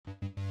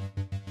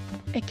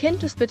Akin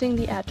to splitting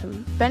the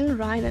atom, Ben and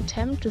Ryan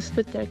attempt to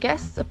split their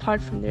guests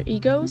apart from their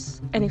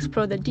egos and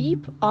explore the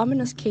deep,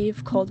 ominous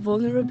cave called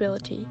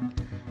vulnerability,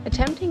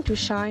 attempting to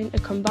shine a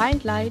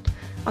combined light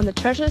on the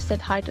treasures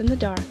that hide in the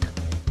dark.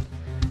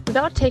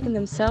 Without taking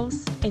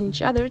themselves and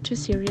each other too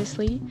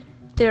seriously,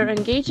 they are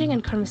engaging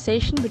in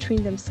conversation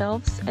between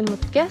themselves and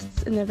with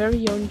guests in their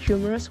very own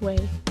humorous way.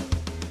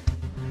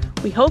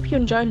 We hope you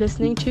enjoy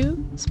listening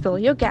to Spill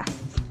Your Guests.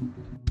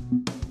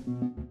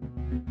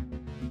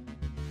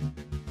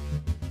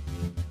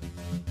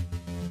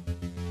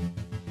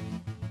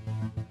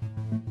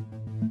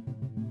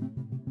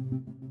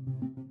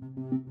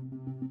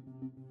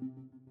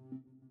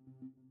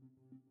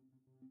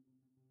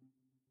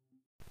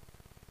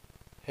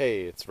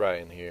 Hey, it's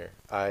Ryan here.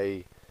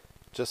 I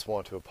just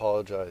want to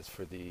apologize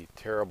for the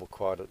terrible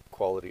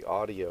quality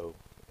audio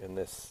in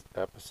this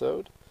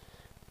episode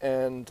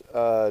and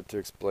to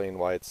explain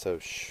why it's so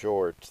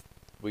short.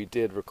 We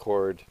did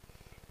record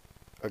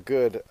a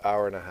good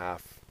hour and a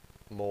half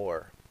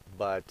more,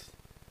 but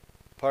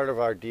part of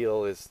our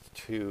deal is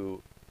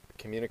to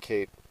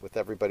communicate with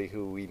everybody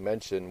who we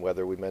mention,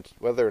 whether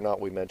or not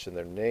we mention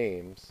their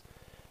names,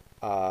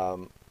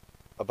 um,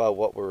 about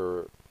what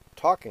we're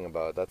talking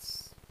about.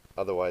 That's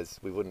Otherwise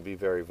we wouldn't be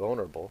very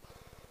vulnerable,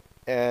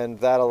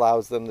 and that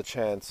allows them the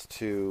chance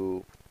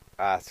to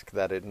ask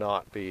that it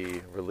not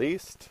be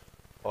released,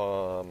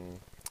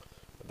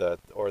 that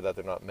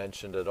they're not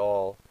mentioned at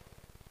all.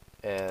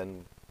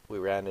 And we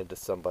ran into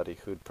somebody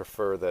who'd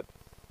prefer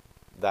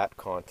that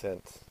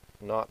content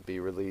not be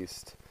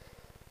released,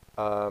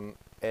 and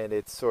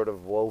it's sort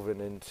of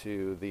woven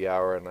into the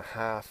hour and a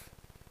half.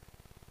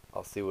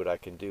 I'll see what I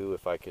can do,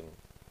 if I can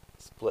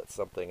split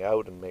something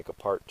out and make a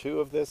part 2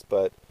 of this,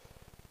 but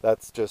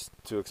that's just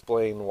to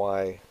explain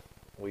why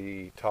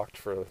we talked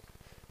for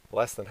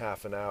less than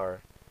half an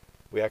hour.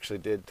 We actually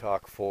did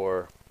talk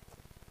for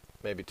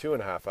maybe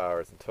 2.5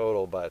 hours in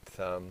total, but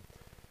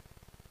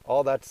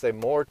all that to say,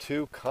 more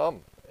to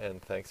come,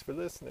 and thanks for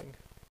listening.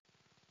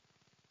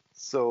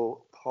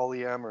 So,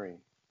 polyamory,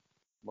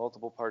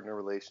 multiple partner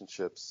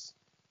relationships,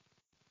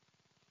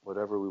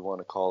 whatever we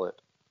want to call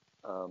it.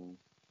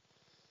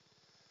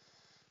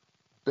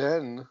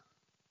 Ben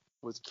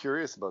was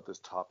curious about this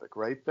topic,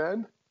 right,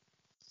 Ben?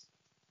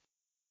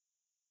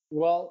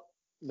 Well,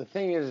 the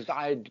thing is,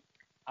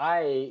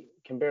 I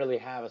can barely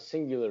have a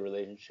singular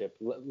relationship,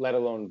 let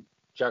alone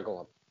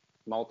juggle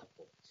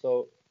multiple.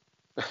 So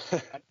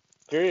I'm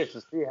curious to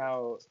see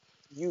how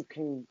you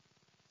can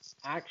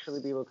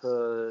actually be able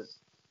to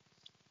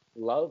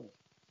love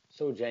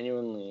so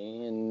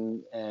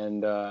genuinely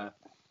and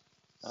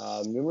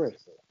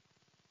numerously.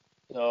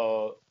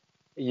 So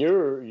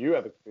you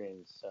have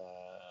experience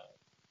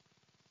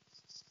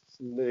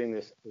living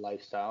this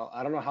lifestyle.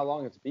 I don't know how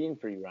long it's been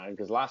for you, Ryan,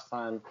 because last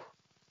time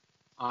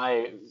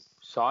I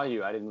saw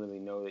you, I didn't really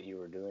know that you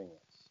were doing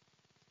this.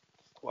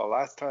 Well,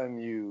 last time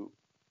you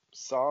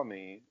saw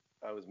me,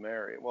 I was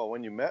married. Well,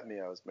 when you met me,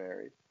 I was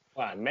married.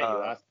 Well, I met you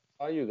last time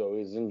I saw you, though. It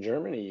was in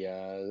Germany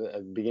at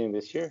the beginning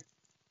of this year.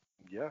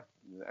 Yeah,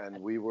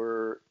 and we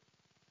were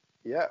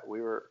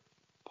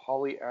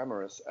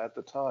polyamorous at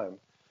the time.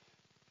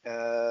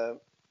 And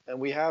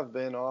we have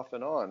been off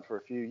and on for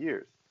a few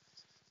years.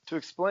 To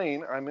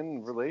explain, I'm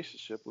in a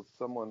relationship with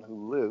someone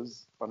who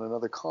lives on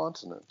another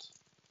continent.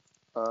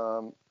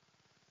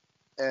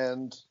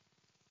 And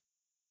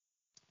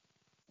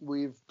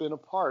we've been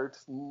apart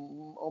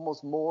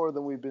almost more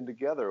than we've been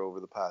together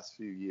over the past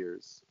few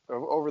years,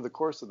 over the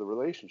course of the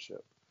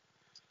relationship.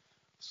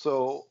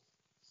 So,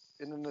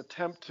 in an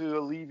attempt to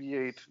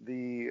alleviate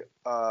the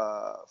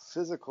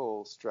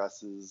physical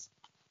stresses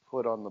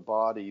put on the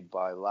body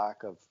by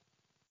lack of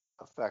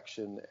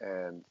affection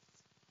and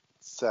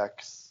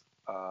sex,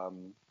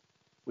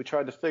 we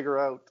tried to figure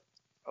out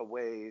a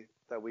way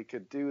that we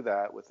could do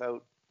that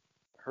without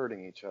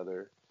hurting each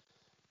other.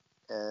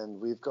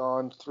 And we've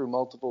gone through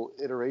multiple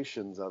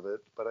iterations of it,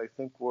 but I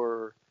think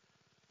we're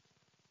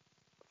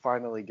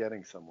finally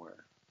getting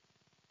somewhere.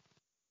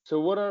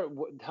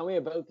 So tell me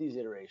about these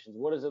iterations.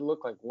 What does it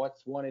look like?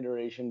 What's one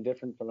iteration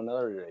different from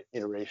another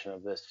iteration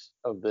of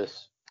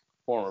this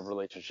form of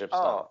relationship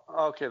style?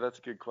 Oh, okay, that's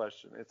a good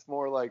question. It's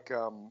more like,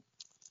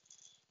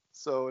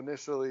 so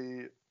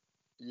initially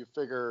you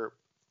figure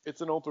it's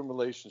an open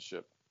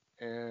relationship,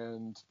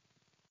 and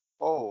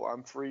oh,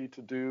 I'm free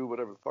to do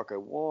whatever the fuck I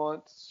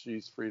want.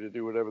 She's free to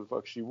do whatever the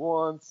fuck she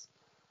wants.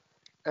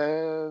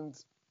 And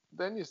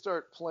then you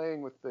start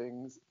playing with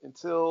things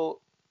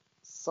until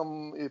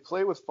you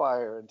play with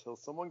fire until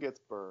someone gets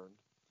burned.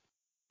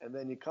 And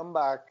then you come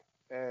back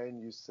and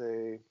you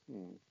say,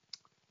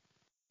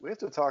 we have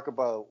to talk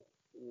about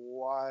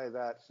why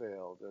that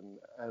failed,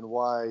 and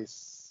why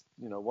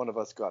one of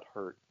us got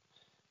hurt.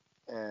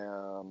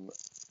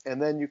 And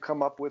then you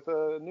come up with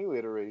a new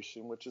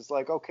iteration, which is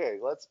like, okay,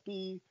 let's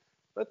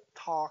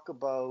talk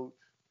about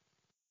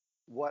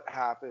what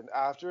happened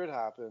after it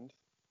happened,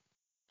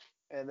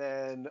 and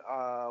then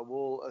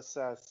we'll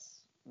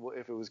assess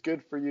if it was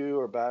good for you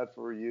or bad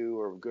for you,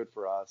 or good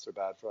for us or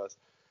bad for us.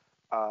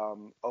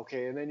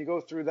 Okay, and then you go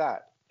through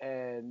that,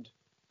 and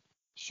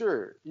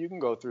Sure, you can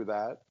go through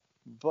that,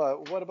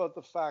 but what about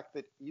the fact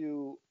that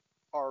you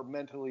are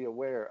mentally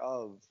aware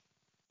of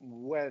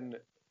when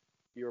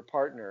your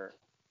partner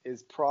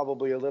is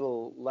probably a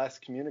little less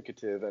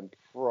communicative and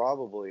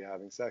probably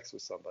having sex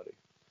with somebody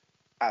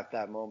at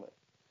that moment?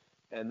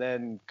 And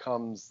then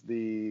comes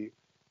the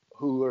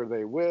who are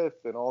they with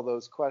and all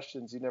those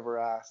questions you never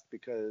asked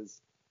because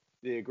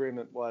the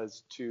agreement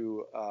was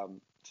to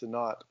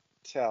not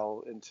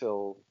tell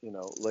until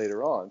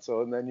later on.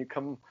 So and then you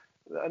come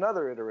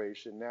another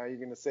iteration. Now you're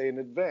going to say in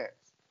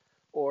advance,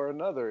 or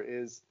another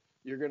is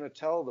you're going to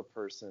tell the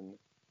person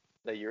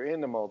that you're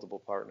in a multiple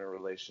partner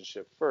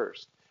relationship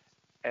first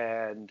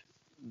and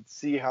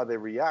see how they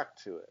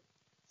react to it.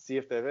 See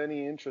if they have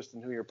any interest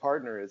in who your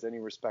partner is, any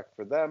respect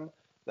for them.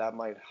 That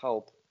might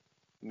help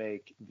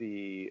make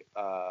the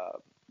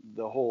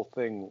whole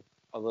thing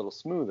a little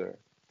smoother.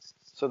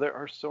 So there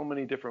are so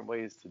many different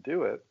ways to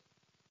do it.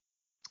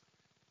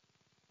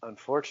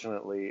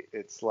 Unfortunately,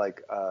 it's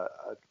like a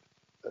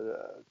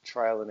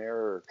trial and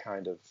error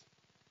kind of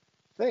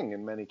thing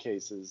in many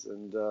cases,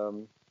 and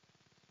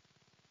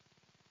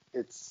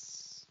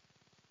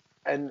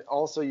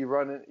also you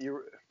run it.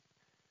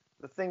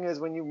 The thing is,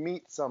 when you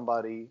meet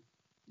somebody,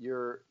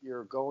 you're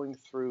going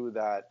through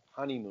that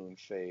honeymoon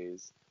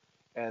phase,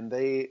 and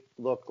they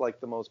look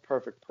like the most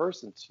perfect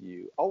person to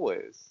you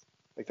always.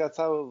 Like that's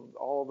how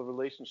all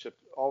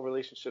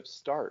relationships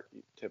start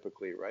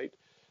typically, right?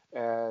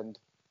 And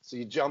so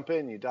you jump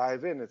in, you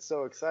dive in, it's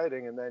so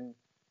exciting, and then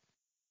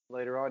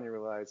later on you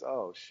realize,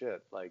 oh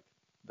shit, like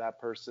that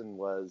person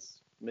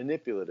was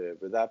manipulative,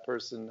 or that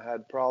person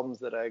had problems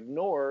that I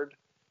ignored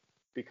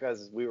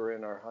because we were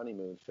in our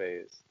honeymoon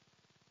phase.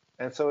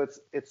 And so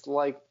it's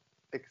like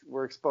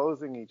we're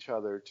exposing each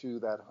other to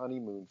that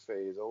honeymoon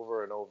phase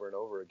over and over and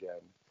over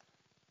again.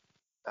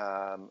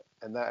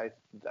 And that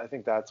I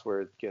think that's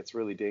where it gets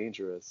really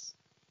dangerous,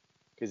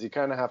 because you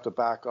kind of have to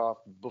back off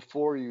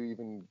before you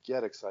even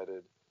get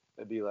excited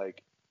and be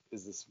like,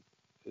 is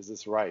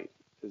this right?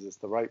 Is this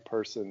the right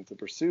person to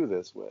pursue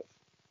this with?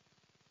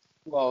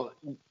 Well,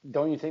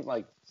 don't you think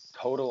like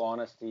total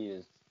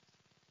honesty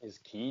is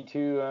key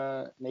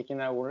to making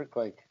that work,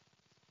 like,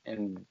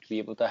 and to be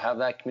able to have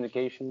that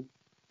communication?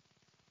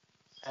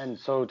 And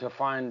so to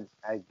find,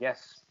 I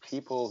guess,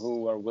 people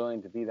who are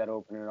willing to be that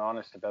open and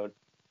honest about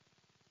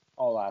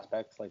all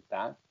aspects like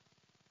that,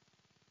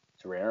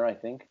 it's rare, I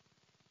think.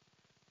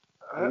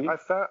 I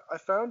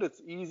found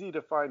it's easy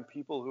to find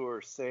people who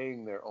are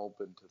saying they're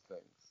open to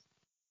things.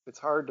 It's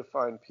hard to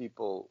find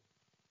people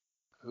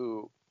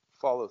who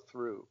follow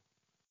through,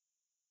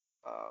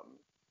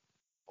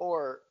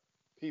 or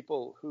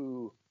people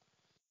who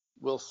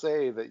will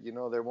say that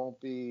there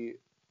won't be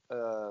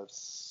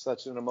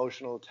such an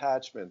emotional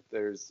attachment.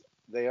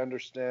 They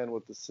understand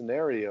what the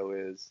scenario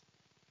is,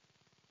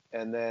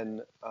 and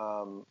then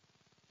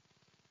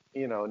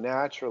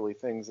naturally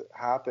things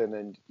happen,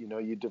 and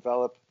you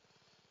develop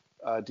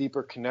a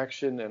deeper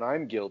connection. And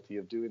I'm guilty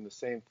of doing the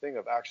same thing,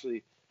 of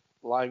actually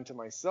lying to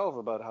myself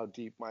about how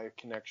deep my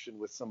connection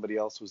with somebody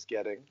else was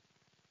getting.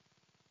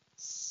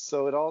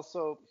 So it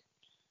also,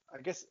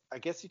 I guess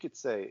you could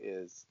say,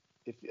 is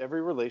if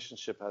every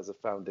relationship has a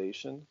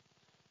foundation,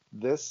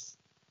 this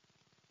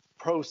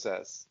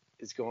process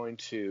is going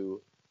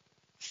to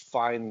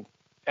find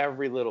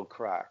every little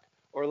crack.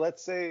 Or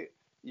let's say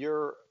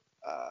your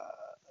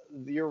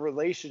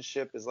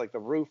relationship is like the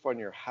roof on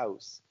your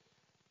house.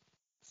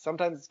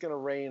 Sometimes it's going to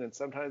rain and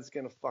sometimes it's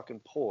going to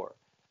fucking pour.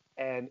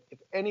 And if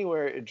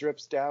anywhere it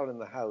drips down in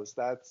the house,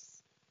 that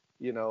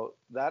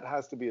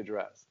has to be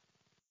addressed.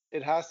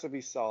 It has to be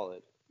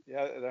solid.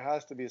 Yeah, there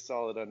has to be a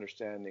solid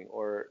understanding,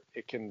 or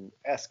it can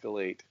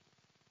escalate.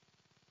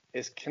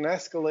 It can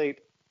escalate,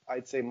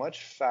 I'd say,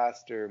 much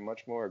faster,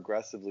 much more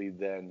aggressively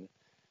than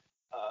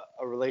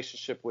a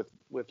relationship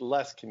with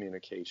less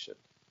communication.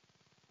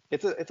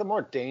 It's a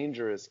more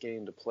dangerous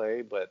game to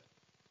play, but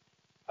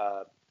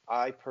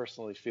I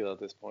personally feel at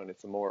this point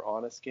it's a more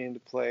honest game to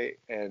play,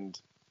 and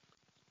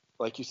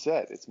like you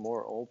said, it's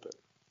more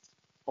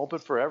open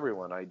for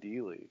everyone.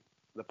 Ideally,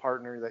 the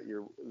partner that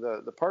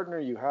the partner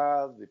you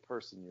have, the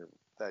person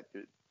that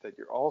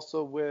you're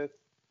also with,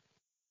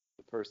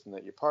 the person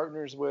that your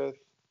partner's with,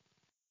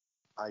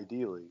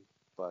 ideally,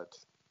 but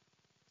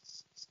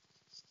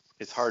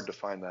it's hard to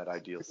find that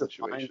ideal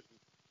situation.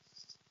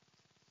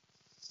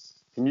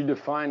 Can you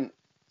define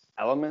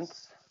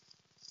elements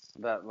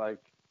that like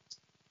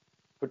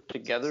put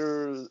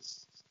together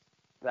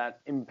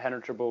that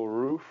impenetrable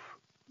roof,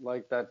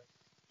 like that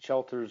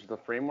shelters the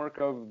framework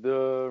of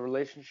the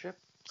relationship?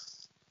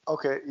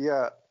 Okay,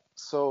 yeah.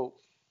 So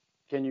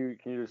can you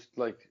just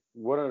like,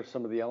 what are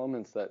some of the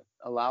elements that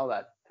allow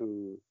that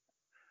to,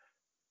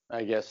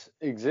 I guess,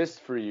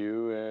 exist for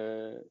you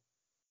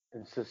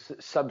and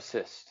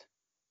subsist?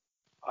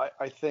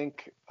 I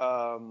think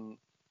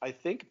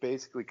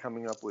basically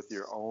coming up with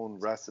your own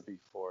recipe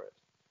for it.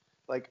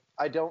 Like,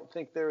 I don't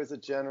think there is a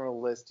general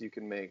list you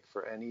can make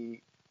for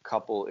any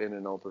couple in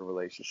an open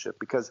relationship,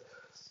 because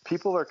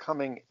people are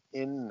coming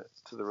into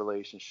the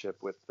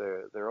relationship with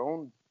their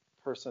own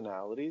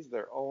personalities,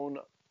 their own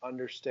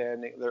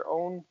understanding, their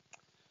own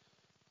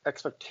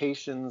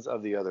expectations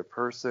of the other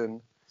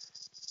person.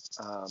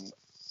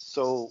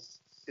 So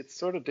it's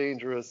sort of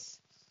dangerous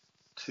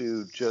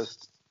to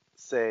just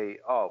say,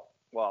 oh,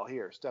 well,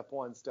 here, step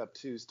 1, step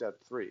 2, step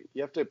 3.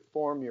 You have to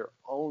form your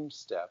own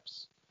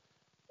steps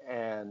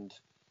and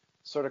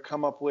sort of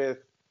come up with,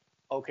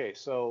 okay,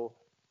 so,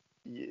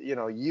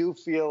 you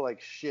feel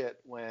like shit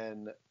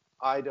when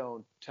I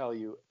don't tell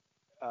you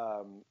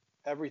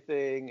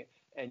everything,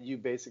 and you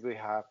basically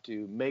have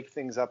to make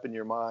things up in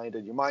your mind,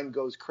 and your mind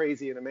goes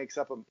crazy and it makes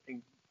up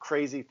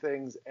crazy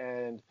things,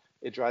 and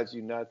it drives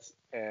you nuts,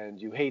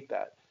 and you hate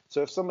that.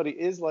 So if somebody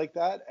is like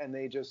that and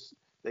they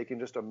can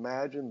just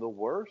imagine the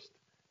worst,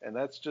 and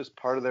that's just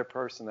part of their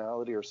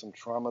personality or some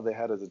trauma they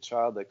had as a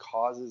child that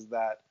causes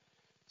that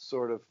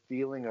sort of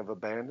feeling of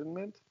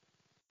abandonment,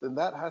 then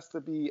that has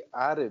to be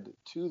added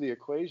to the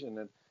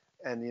equation.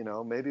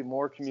 And maybe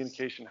more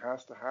communication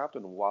has to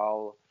happen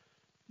while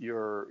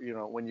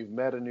when you've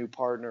met a new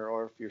partner,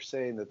 or if you're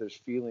saying that there's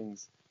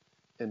feelings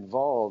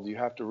involved, you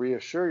have to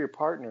reassure your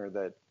partner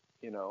that,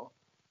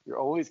 you're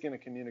always going to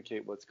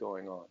communicate what's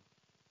going on.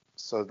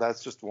 So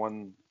that's just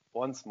one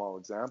small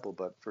example,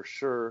 but for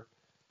sure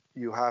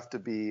you have to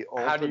be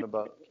open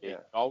about. Yeah.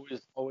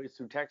 Always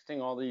through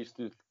texting, all these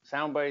through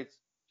sound bites,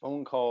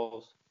 phone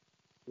calls.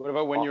 What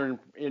about when you're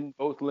in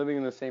both living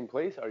in the same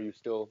place? Are you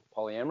still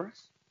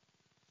polyamorous?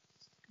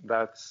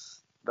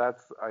 That's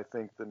I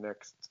think the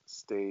next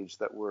stage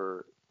that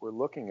we're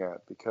looking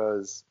at,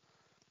 because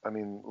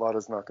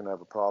Lotta's not going to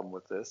have a problem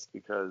with this,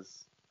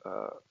 because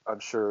I'm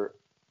sure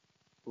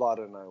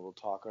Lotta and I will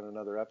talk on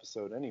another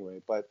episode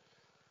anyway, but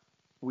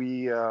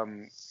we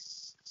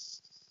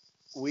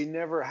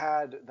never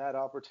had that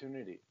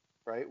opportunity,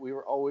 right? We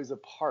were always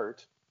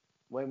apart.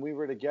 When we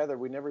were together,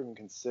 we never even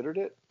considered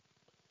it.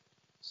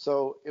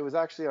 So it was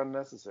actually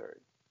unnecessary,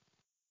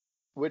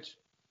 which,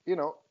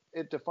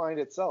 it defined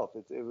itself.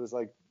 It was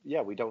like,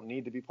 yeah, we don't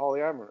need to be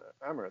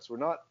polyamorous. We're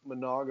not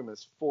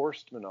monogamous,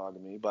 forced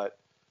monogamy, but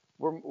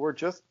we're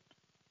just,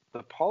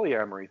 the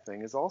polyamory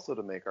thing is also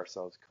to make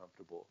ourselves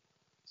comfortable.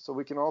 So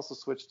we can also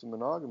switch to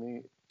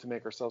monogamy to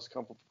make ourselves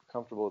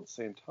comfortable at the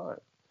same time.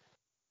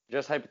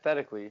 Just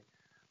hypothetically,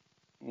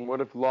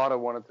 what if Lotta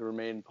wanted to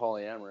remain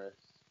polyamorous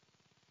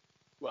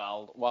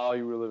while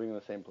you were living in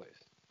the same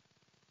place?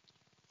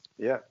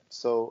 Yeah.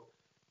 So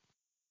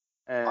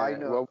I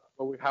know.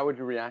 How would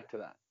you react to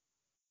that?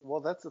 Well,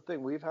 that's the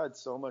thing. We've had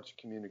so much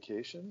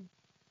communication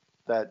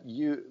that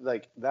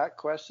that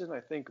question, I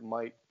think,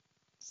 might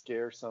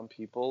scare some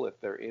people if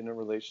they're in a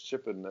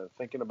relationship and they're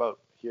thinking about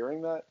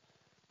hearing that.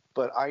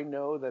 But I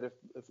know that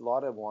if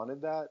Lotta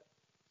wanted that,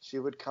 she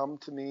would come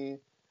to me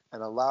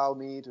and allow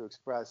me to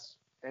express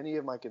any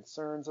of my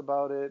concerns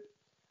about it,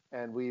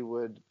 and we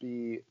would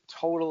be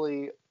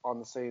totally on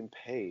the same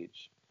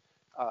page.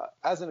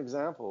 As an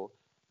example,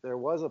 there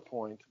was a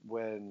point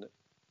when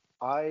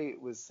I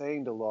was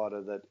saying to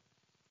Lotta that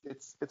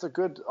it's a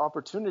good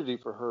opportunity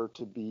for her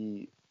to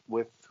be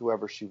with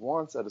whoever she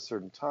wants at a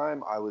certain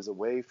time. I was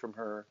away from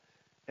her,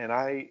 and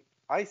I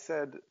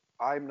said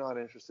I'm not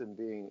interested in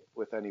being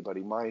with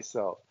anybody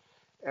myself.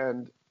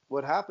 And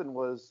what happened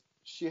was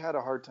she had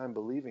a hard time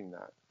believing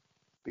that,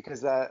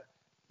 because that,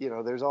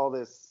 there's all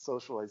this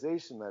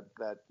socialization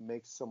that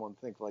makes someone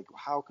think like,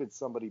 how could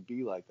somebody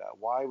be like that?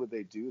 Why would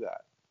they do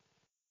that?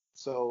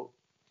 So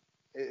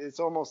it's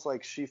almost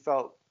like she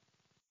felt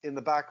in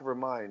the back of her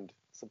mind,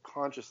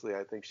 subconsciously,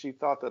 I think she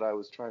thought that I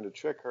was trying to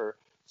trick her,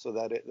 so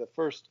that the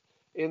first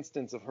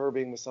instance of her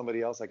being with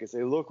somebody else, I could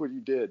say, look what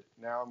you did.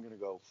 Now I'm going to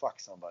go fuck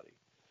somebody.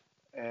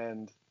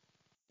 And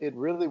it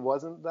really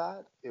wasn't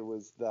that. It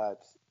was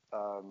that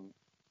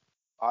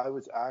I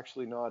was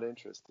actually not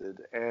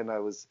interested. And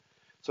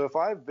so if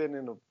I've been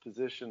in a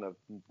position of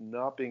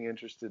not being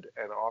interested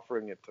and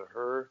offering it to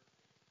her,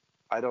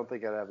 I don't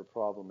think I'd have a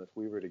problem if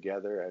we were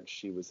together and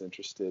she was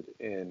interested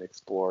in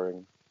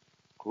exploring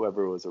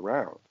whoever was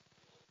around.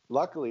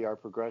 Luckily, our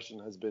progression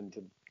has been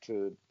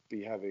to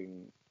be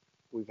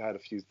we've had a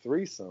few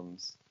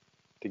threesomes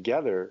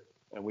together,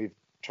 and we've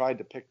tried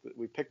to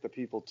pick the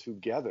people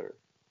together,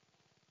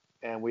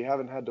 and we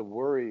haven't had to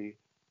worry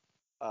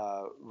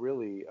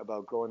really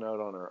about going out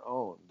on our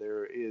own.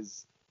 There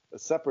is a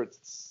separate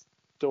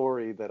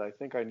story that I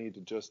think I need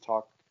to just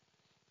talk,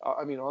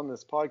 on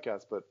this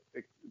podcast, but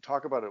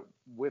talk about it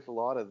with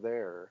Lotta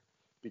there,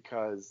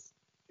 because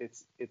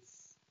it's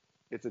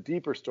a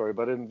deeper story,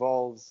 but it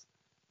involves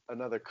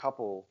another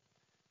couple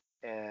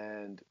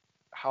and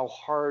how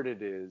hard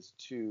it is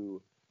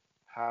to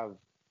have,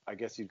 I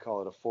guess you'd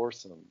call it a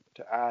foursome,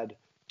 to add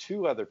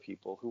two other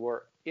people who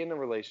are in a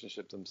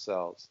relationship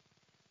themselves,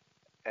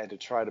 and to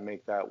try to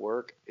make that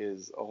work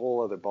is a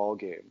whole other ball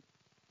game.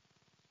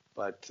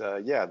 But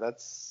yeah,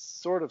 that's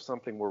sort of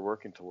something we're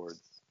working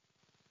towards.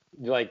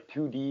 Like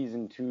 2Ds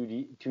and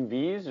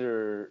 2Vs,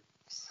 or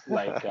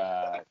like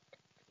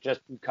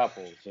just two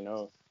couples,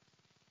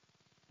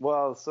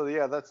 Well, so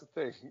yeah, that's the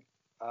thing.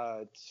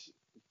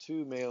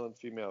 Two male and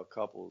female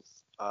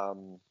couples.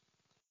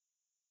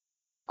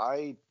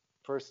 I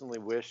personally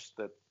wish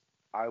that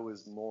I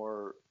was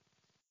more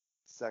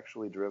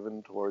sexually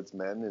driven towards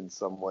men in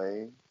some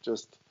way,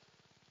 just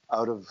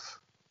out of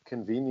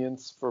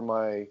convenience for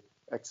my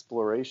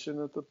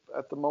exploration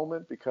at the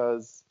moment,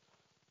 because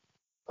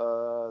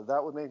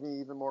that would make me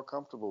even more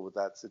comfortable with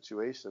that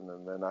situation,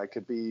 and then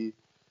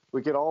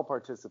we could all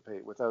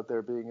participate without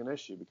there being an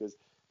issue, because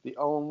the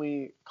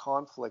only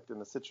conflict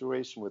in a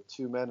situation with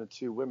two men and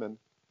two women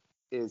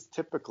is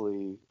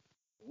typically,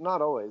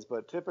 not always,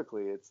 but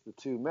typically it's the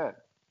two men.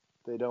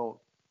 They don't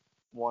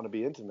want to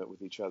be intimate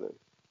with each other.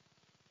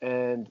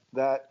 And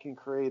that can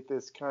create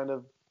this kind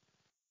of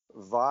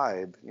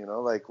vibe,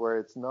 like where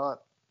it's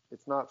not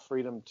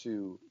freedom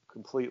to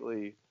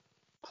completely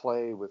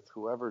play with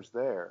whoever's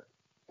there.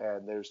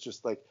 And there's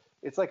just like,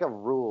 it's like a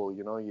rule,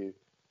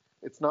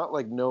 it's not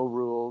like no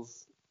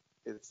rules.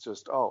 It's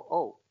just,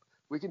 oh,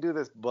 we can do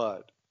this,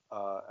 but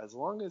as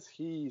long as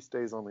he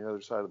stays on the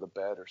other side of the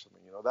bed or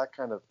something, that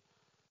kind of,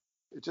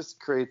 it just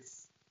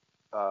creates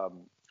a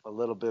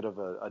little bit of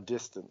a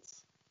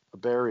distance, a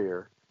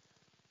barrier.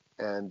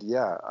 And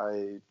yeah,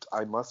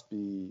 I must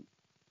be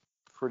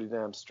pretty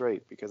damn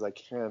straight, because I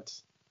can't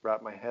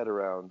wrap my head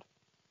around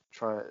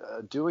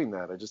doing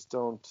that. I just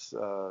don't.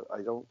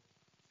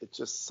 It's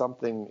just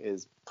something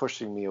is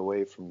pushing me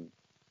away from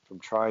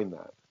trying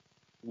that.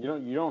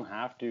 You don't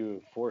have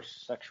to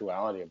force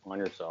sexuality upon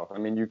yourself. I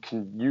mean, you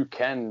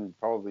can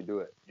probably do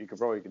it. You could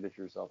probably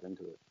condition yourself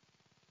into it.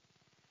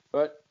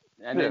 But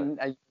then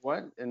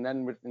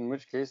in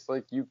which case,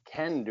 like, you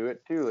can do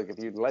it too. Like, if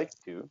you'd like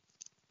to,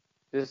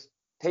 just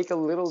take a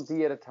little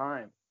D at a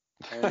time,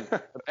 and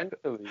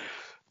eventually,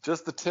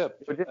 just the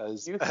tip,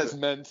 as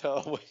men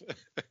tell women.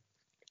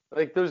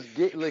 Like, there's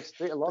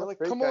a lot of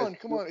come on,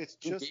 it's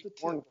just the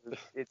tip.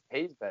 It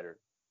pays better.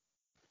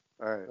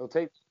 All right, they'll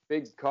take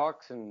big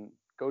cocks and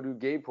go do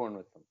gay porn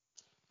with them.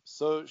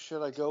 So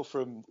should I go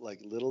from like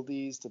little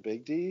D's to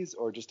big D's,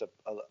 or just a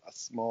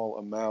small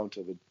amount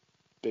of a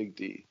big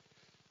D?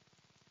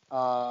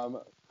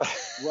 Well,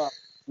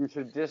 you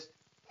should just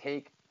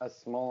take a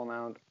small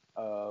amount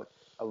of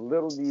a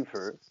little D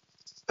first.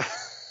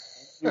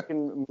 You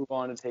can move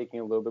on to taking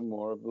a little bit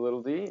more of the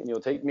little D, and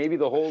you'll take maybe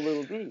the whole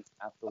little D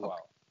after a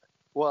while.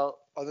 Well,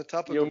 on the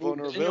top of the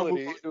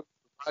vulnerability,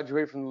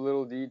 graduate from the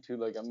little D to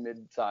like a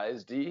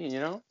mid-sized D,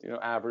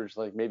 average,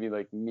 like maybe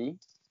like me.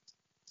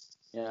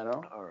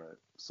 All right.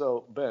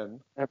 So,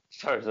 Ben,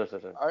 sorry.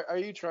 Are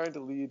you trying to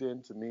lead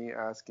into me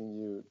asking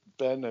you,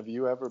 Ben, have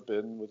you ever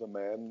been with a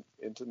man,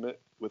 intimate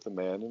with a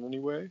man in any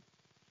way?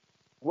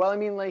 Well, I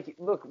mean, like,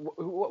 look,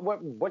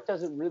 what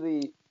does it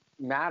really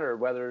matter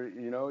whether,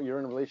 you're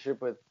in a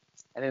relationship with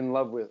and in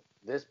love with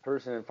this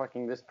person and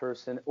fucking this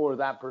person or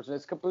that person?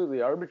 It's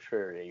completely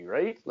arbitrary,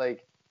 right?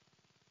 Like,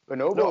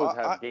 bonobos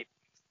have gay sex.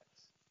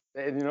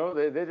 And,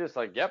 they're just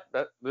like, yep,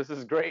 this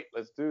is great.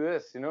 Let's do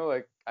this.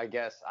 Like, I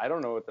guess. I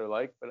don't know what they're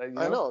like, but I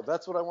know.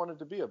 That's what I wanted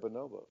to be, a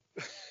bonobo.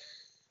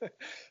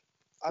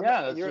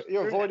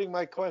 You're avoiding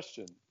my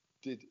question.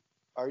 If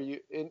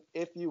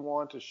you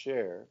want to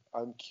share,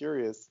 I'm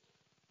curious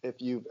if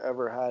you've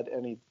ever had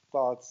any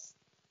thoughts,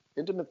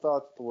 intimate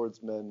thoughts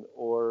towards men,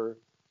 or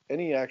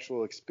any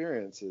actual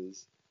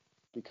experiences,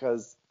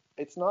 because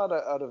it's not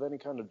out of any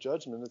kind of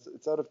judgment.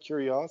 It's out of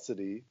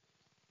curiosity.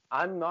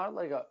 I'm not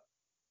like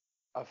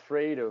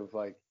afraid of,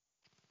 like,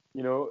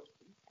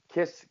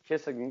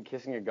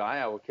 kissing a guy.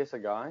 I will kiss a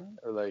guy,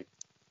 or like,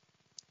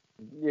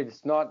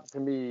 it's not, to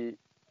me,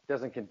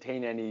 doesn't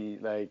contain any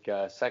like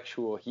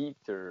sexual heat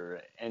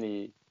or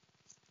any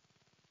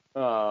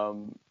but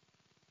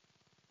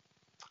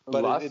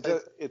lust.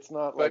 It's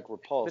not like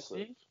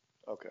repulsive.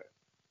 Okay.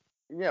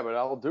 Yeah, but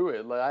I'll do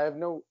it. Like, I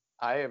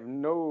have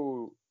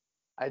no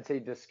I'd say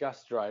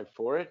disgust drive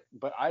for it,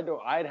 but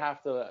I'd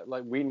have to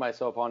like wean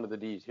myself onto the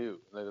D too.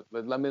 I'm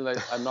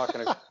not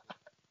gonna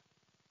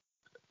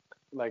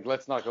like,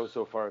 let's not go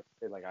so far.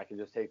 Like, I can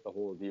just take the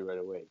whole D right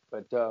away,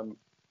 but Gotcha.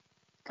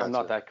 I'm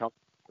not that comfortable.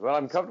 But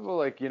I'm comfortable,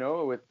 like,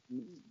 with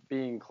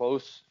being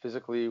close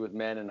physically with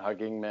men and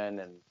hugging men,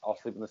 and I'll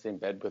sleep in the same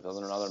bed with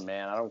another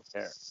man. I don't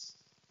care.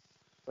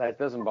 That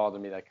doesn't bother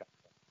me, that kind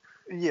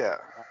of thing. Yeah.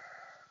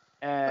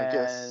 And I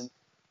guess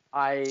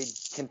I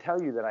can tell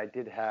you that I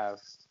did have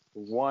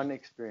one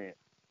experience.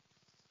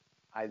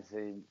 I'd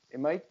say it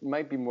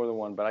might be more than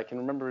one, but I can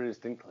remember it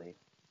distinctly.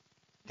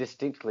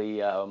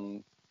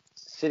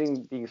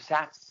 Being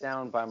sat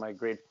down by my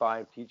grade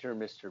 5 teacher,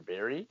 Mr.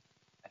 Berry.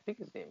 I think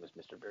his name was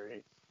Mr.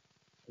 Berry.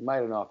 It might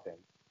have not been.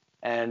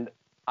 And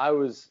I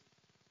was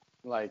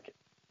like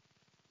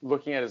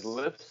looking at his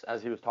lips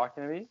as he was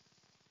talking to me.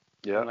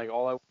 Yeah. And like,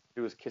 all I wanted to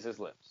do was kiss his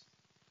lips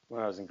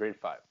when I was in grade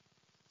 5.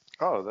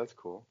 Oh, that's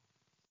cool.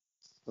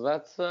 So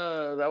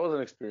that was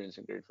an experience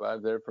in grade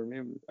 5 there for me.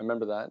 I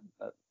remember that.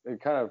 It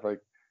kind of like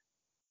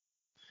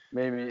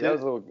that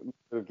was a little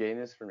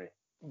gayness for me.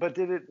 But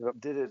did it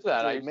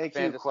make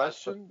you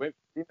question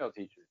female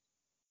teachers?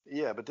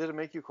 Yeah, but did it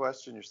make you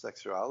question your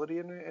sexuality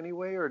in any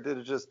way, or did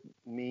it just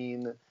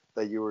mean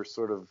that you were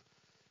sort of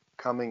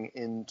coming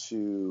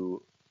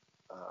into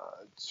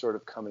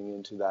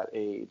that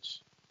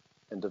age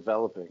and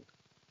developing,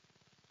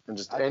 and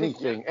just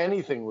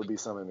anything would be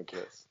something to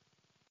kiss?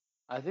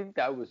 I think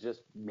that was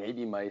just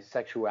maybe my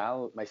sex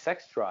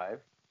drive,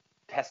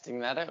 testing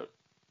that out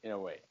in a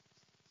way,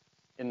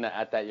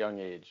 at that young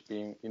age,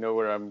 being,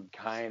 where I'm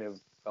kind of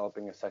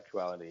developing a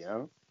sexuality,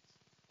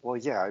 Well,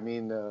 yeah, I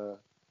mean,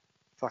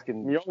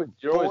 fucking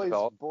you always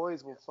felt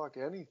boys will fuck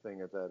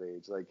anything at that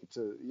age. Like,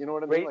 you know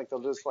what I mean? great. Like,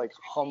 they'll just like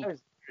hump.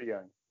 You're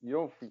young.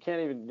 You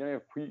can't even,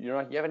 you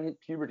haven't hit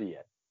puberty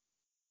yet.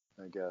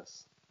 I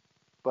guess.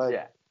 But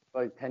yeah,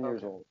 like 10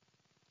 years old.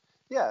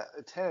 Yeah,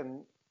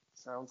 10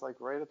 sounds like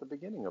right at the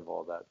beginning of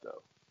all that,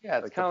 though. Yeah,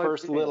 it's like kind the of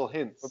first little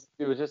hints.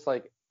 It was just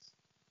like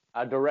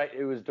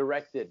it was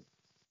directed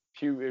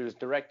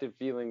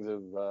feelings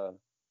of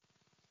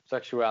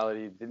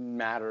sexuality. Didn't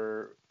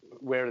matter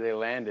where they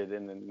landed,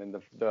 and then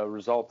the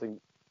resulting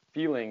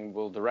feeling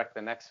will direct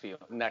the next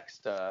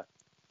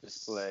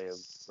display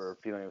or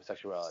feeling of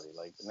sexuality.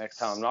 Like the next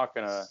time,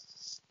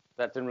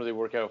 that didn't really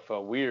work out,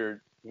 felt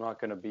weird. I'm not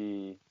gonna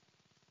be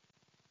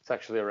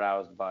sexually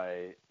aroused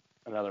by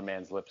another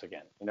man's lips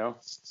again,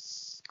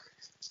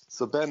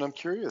 So Ben, I'm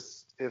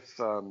curious if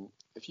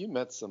you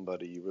met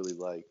somebody you really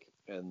like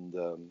and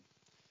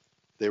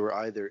they were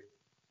either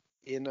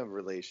in a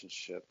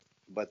relationship,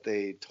 but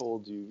they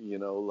told you,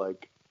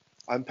 like,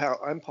 I'm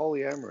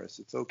polyamorous.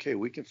 It's okay.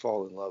 We can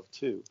fall in love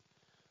too.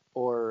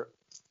 Or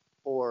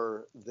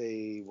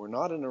they were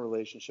not in a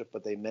relationship,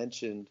 but they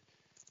mentioned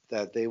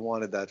that they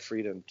wanted that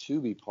freedom to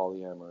be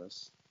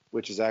polyamorous,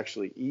 which is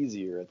actually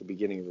easier at the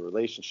beginning of a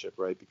relationship,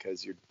 right?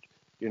 Because you're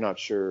not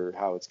sure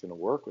how it's going to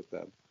work with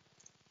them.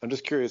 I'm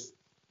just curious,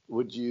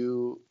 would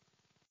you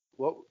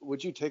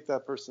take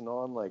that person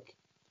on, like,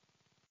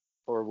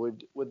 or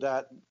would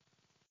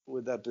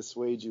that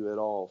dissuade you at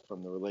all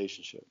from the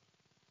relationship?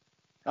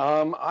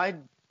 I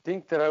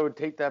think that I would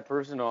take that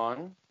person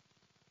on,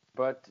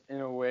 but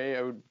in a way,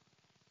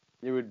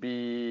 it would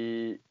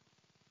be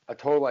a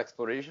total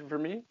exploration for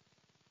me,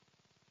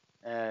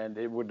 and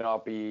it would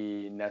not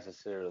be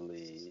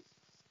necessarily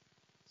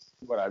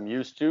what I'm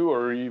used to,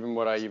 or even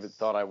what I even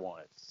thought I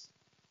wanted.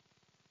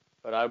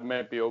 But I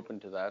might be open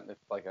to that if,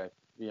 like, I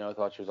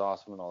thought she was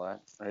awesome and all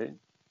that, right?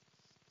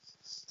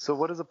 So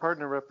what does a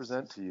partner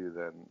represent to you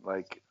then?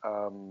 Like,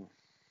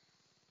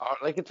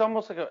 like it's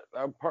almost like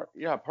a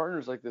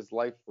partner's like this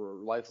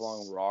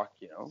lifelong rock,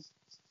 you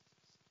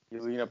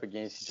lean up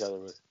against each other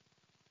with,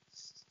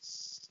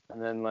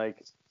 and then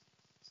like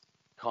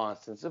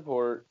constant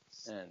support,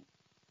 and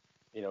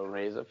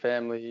raise a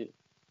family,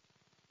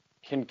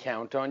 can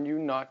count on you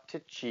not to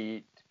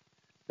cheat,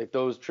 like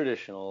those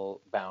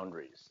traditional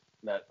boundaries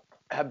that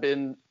have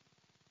been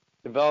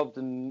developed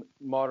in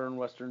modern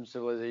Western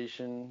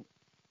civilization,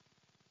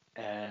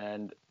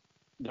 and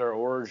their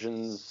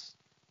origins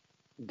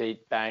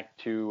date back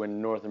to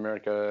when North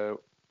America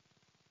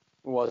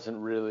wasn't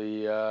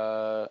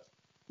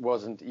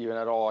even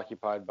at all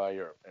occupied by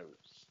Europe. It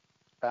was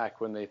back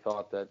when they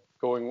thought that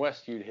going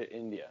west you'd hit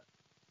India.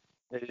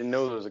 They didn't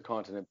know there was a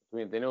continent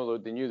between. They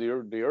knew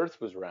the Earth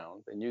was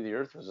round. They knew the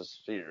Earth was a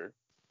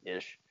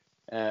sphere-ish,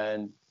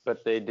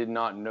 but they did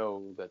not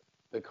know that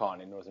the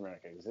continent North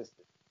America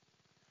existed.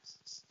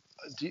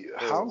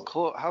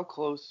 How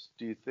close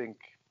do you think?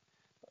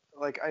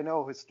 Like, I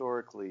know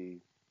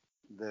historically,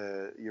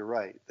 you're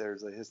right.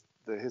 There's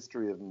the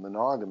history of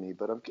monogamy,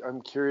 but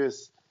I'm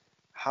curious,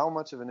 how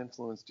much of an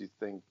influence do you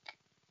think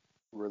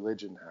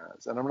religion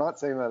has? And I'm not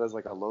saying that as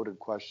like a loaded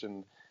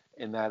question,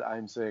 in that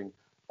I'm saying,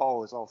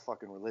 oh, it's all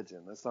fucking religion.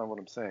 That's not what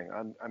I'm saying.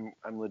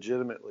 I'm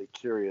legitimately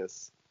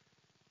curious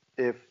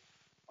if,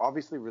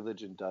 obviously,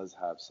 religion does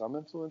have some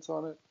influence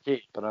on it.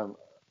 Okay. But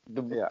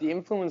the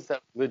influence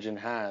that religion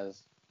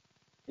has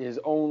is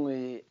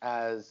only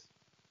as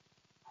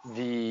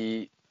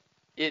the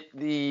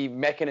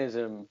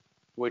mechanism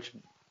which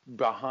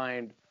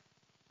behind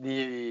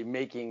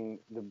setting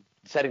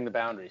the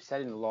boundaries,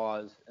 setting the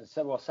laws, and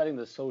setting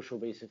the social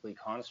basically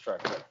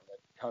construct that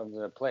comes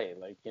into play.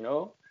 Like,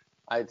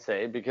 I'd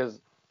say, because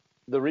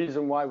the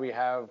reason why we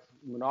have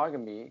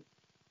monogamy,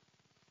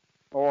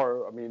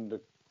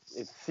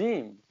 it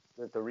seems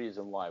that the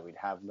reason why we'd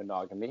have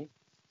monogamy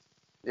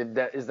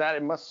is that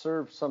it must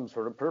serve some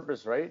sort of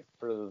purpose, right,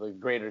 for the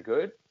greater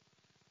good,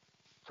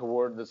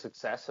 toward the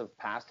success of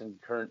past and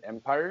current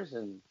empires.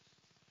 And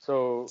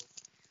so,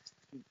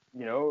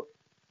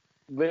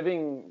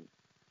 living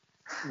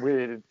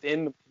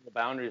within the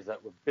boundaries that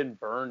have been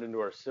burned into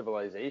our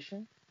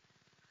civilization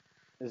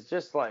is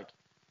just like,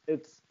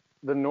 it's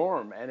the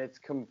norm, and it's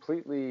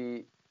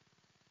completely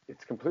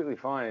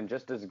fine and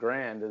just as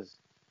grand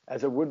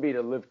as it would be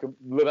to live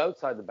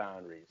outside the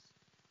boundaries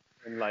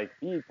and like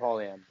be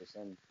polyamorous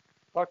and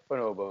fuck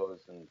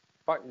bonobos and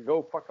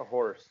go fuck a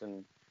horse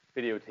and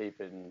videotape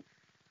it, and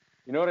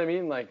you know what I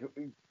mean? Like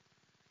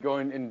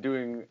going and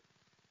doing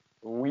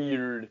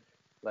weird,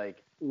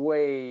 like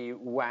way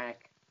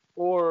whack,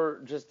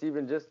 or just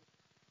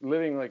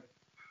living like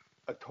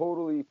a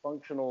totally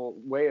functional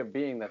way of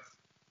being that's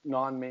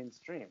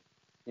non-mainstream,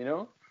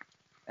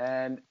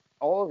 and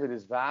all of it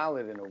is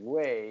valid in a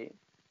way,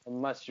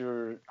 unless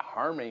you're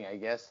harming, I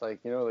guess, like,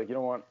 like you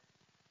don't want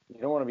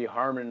to be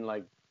harming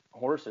like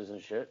horses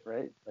and shit,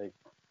 right? Like,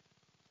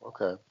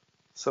 okay.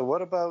 So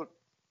what about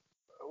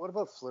What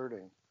about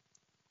flirting?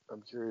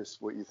 I'm curious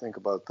what you think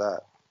about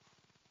that.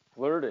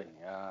 Flirting.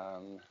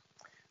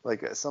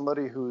 Like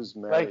somebody who's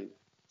married,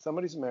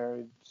 somebody's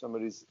married,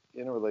 somebody's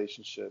in a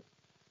relationship,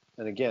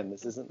 and again,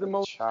 this isn't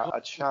a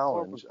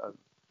challenge.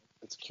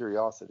 It's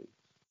curiosity.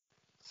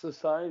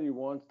 Society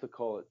wants to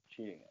call it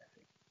cheating, I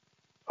think.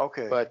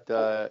 Okay.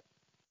 But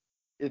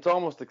it's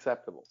almost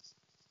acceptable.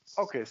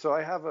 Okay, so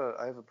I have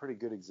a pretty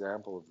good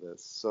example of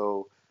this.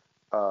 So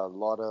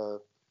Lotta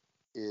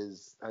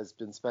has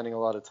been spending a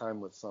lot of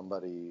time with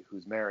somebody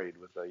who's married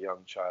with a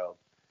young child,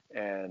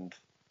 and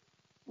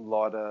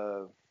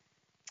Lotta,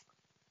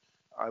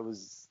 I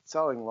was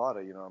telling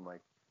Lotta, I'm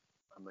like,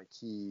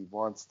 he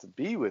wants to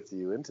be with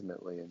you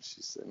intimately, and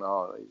she said,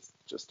 no, he's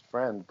just a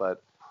friend.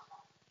 But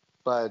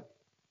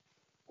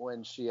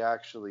when she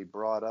actually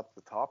brought up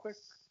the topic,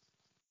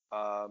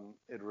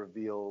 it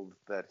revealed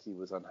that he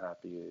was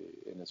unhappy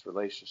in his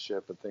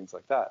relationship and things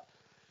like that.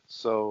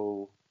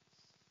 So,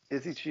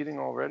 is he cheating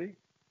already?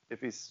 If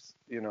he's,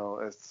 3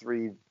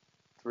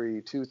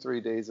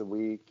 days a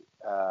week,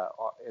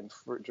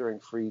 during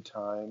free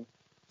time,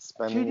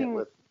 spending Cheating it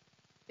with.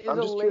 I'm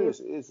just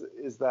curious.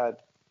 Is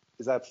that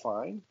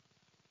fine?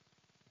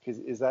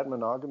 Is that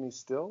monogamy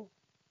still?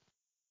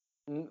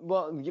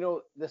 Well,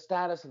 the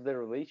status of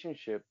their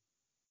relationship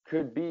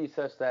could be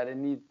such that it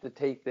needs to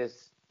take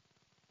this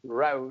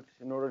route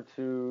in order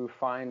to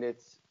find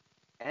its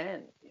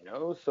end.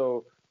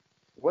 So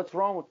what's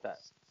wrong with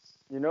that?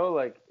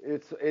 Like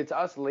it's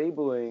us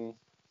labeling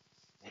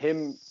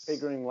him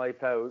figuring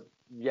life out,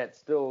 yet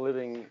still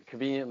living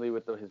conveniently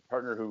with his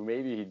partner who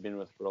maybe he'd been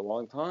with for a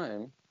long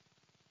time,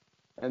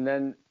 and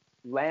then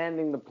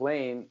landing the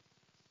plane,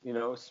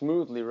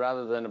 smoothly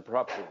rather than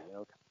abruptly,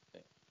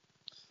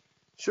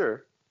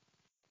 Sure,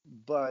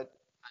 but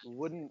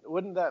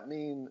wouldn't that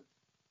mean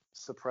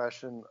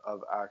suppression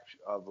of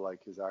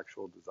like his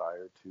actual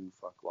desire to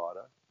fuck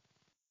Lotta?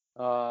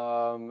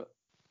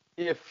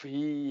 If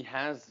he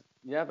has,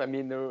 yeah, I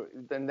mean,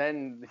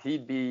 then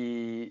he'd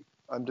be.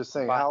 I'm just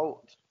saying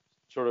how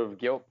sort of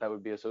guilt that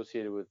would be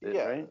associated with it,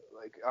 right?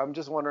 Like I'm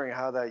just wondering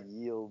how that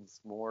yields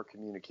more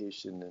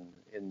communication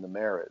in the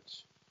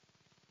marriage,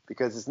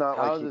 because it's not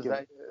how like does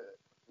that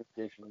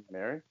communication in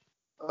marriage?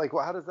 Like,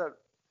 well, how does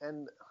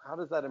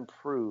that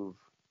improve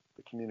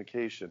the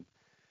communication?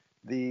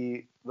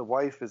 The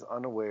wife is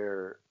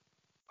unaware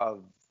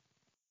of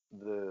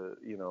the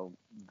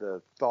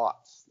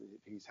thoughts that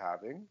he's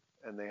having,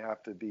 and they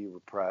have to be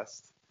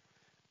repressed.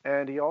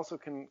 And he also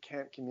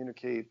can't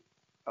communicate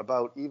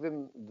about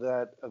even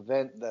that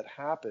event that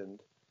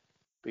happened,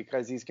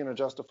 because he's going to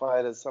justify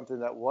it as something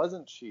that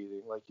wasn't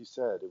cheating. Like you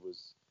said,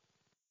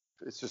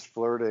 it's just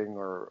flirting,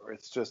 or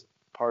it's just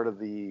part of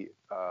the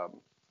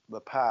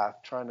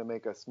path, trying to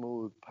make a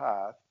smooth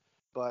path.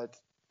 But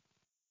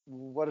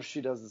what if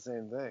she does the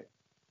same thing?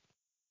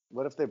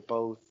 What if they're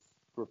both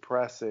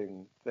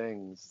repressing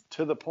things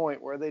to the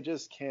point where they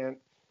just can't?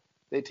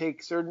 They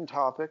take certain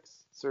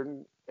topics,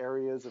 certain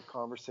areas of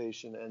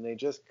conversation, and they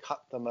just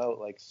cut them out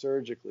like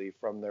surgically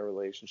from their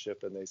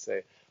relationship, and they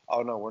say,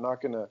 oh no, we're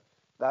not going to,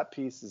 that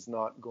piece is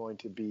not going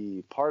to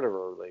be part of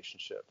our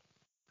relationship.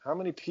 How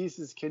many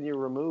pieces can you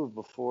remove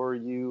before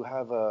you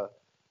have a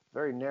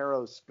very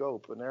narrow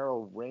scope, a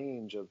narrow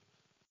range of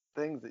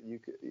things that you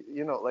could,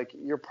 like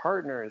your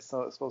partner is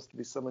supposed to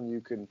be someone you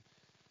can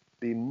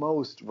be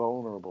most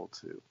vulnerable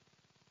to,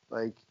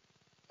 like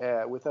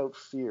without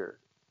fear.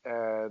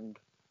 And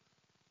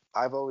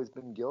I've always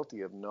been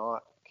guilty of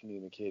not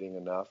communicating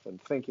enough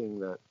and thinking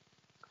that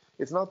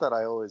it's not that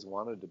I always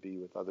wanted to be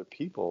with other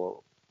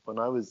people. When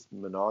I was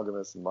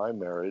monogamous in my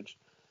marriage,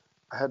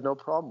 I had no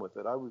problem with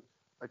it.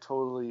 I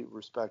totally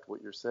respect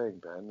what you're saying,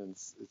 Ben, and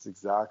it's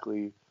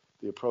exactly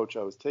the approach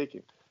I was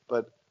taking.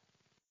 But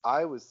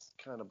I was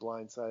kind of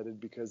blindsided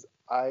because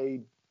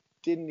I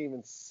didn't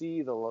even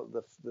see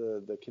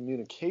the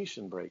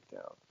communication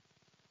breakdown,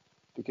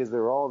 because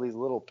there were all these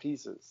little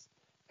pieces.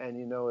 And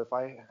if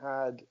I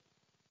had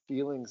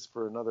feelings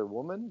for another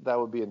woman, that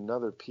would be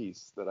another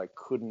piece that I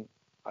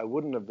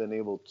wouldn't have been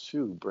able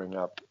to bring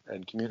up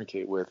and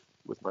communicate with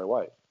my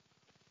wife.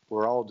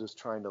 We're all just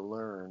trying to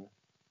learn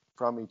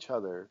from each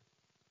other,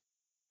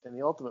 and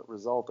the ultimate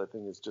result, I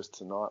think, is just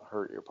to not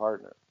hurt your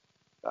partner.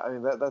 I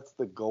mean, that's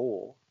the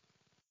goal.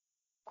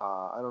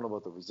 I don't know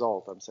about the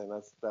result. I'm saying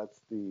that's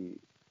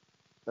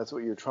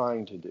what you're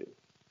trying to do.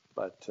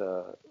 But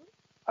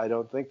I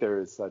don't think there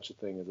is such a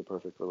thing as a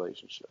perfect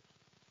relationship,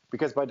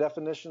 because by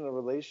definition, a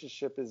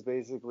relationship is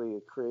basically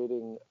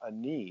creating a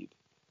need.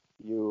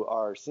 You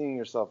are seeing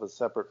yourself as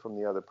separate from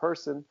the other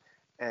person,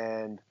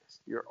 and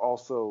you're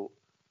also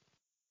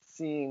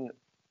seeing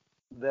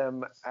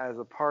them as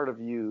a part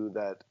of you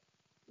that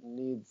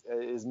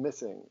is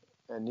missing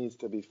and needs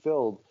to be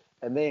filled,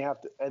 and they have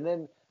to, and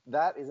then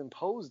that is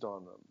imposed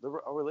on them.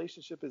 A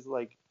relationship is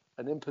like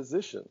an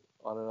imposition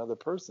on another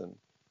person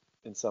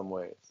in some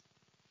ways.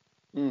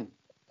 And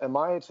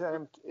my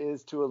attempt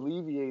is to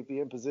alleviate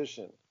the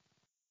imposition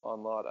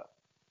on Lotta,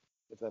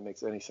 if that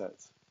makes any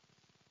sense.